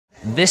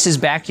This is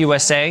BAK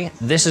USA.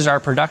 This is our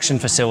production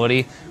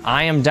facility.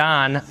 I am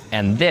Don,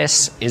 and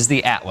this is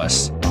the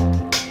Atlas.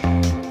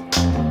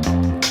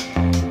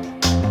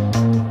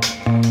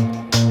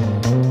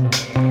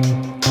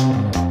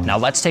 Now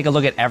let's take a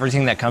look at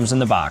everything that comes in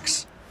the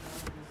box.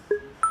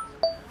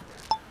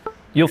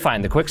 You'll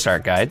find the quick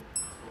start guide,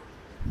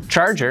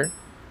 charger,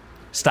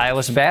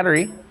 stylus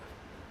battery,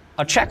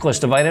 a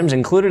checklist of items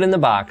included in the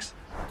box,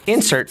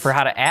 insert for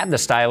how to add the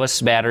stylus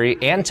battery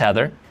and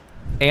tether,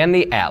 and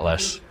the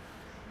Atlas.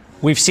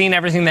 We've seen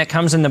everything that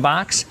comes in the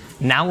box.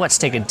 Now let's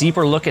take a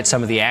deeper look at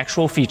some of the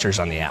actual features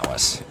on the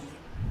Atlas.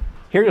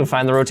 Here you'll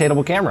find the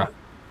rotatable camera,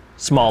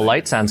 small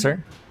light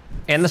sensor,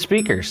 and the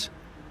speakers.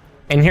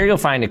 And here you'll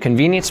find a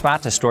convenient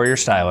spot to store your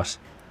stylus.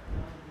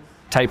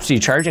 Type-C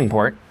charging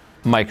port,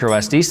 micro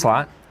SD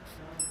slot,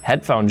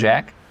 headphone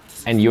jack,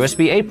 and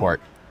USB-A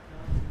port,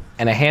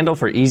 and a handle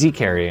for easy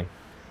carrying.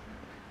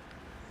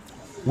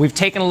 We've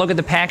taken a look at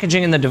the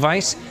packaging and the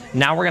device.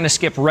 Now we're going to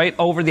skip right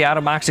over the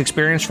out-of-box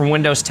experience from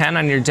Windows 10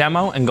 on your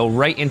demo and go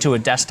right into a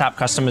desktop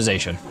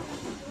customization.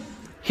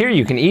 Here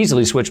you can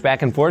easily switch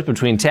back and forth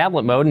between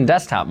tablet mode and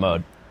desktop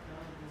mode.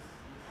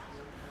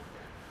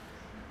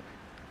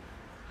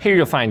 Here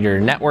you'll find your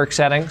network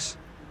settings.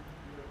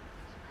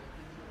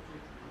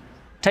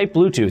 Type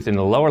Bluetooth in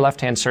the lower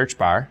left-hand search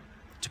bar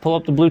to pull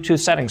up the Bluetooth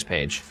settings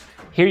page.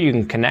 Here you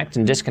can connect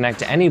and disconnect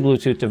to any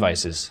Bluetooth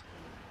devices.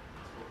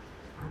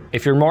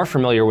 If you're more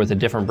familiar with a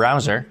different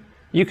browser,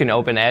 you can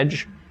open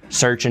Edge,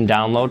 search and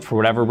download for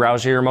whatever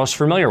browser you're most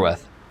familiar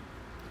with.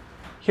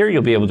 Here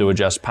you'll be able to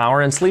adjust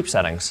power and sleep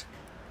settings.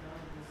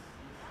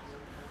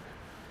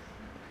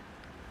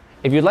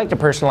 If you'd like to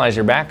personalize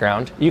your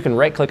background, you can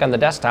right-click on the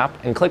desktop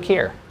and click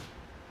here.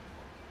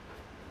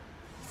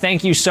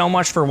 Thank you so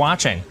much for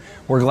watching.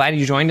 We're glad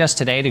you joined us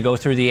today to go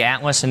through the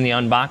Atlas and the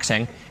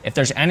unboxing. If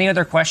there's any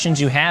other questions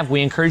you have,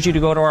 we encourage you to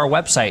go to our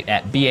website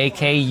at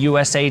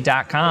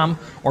bakusa.com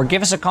or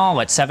give us a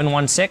call at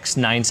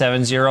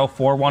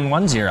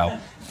 716-970-4110.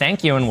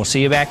 Thank you, and we'll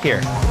see you back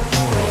here.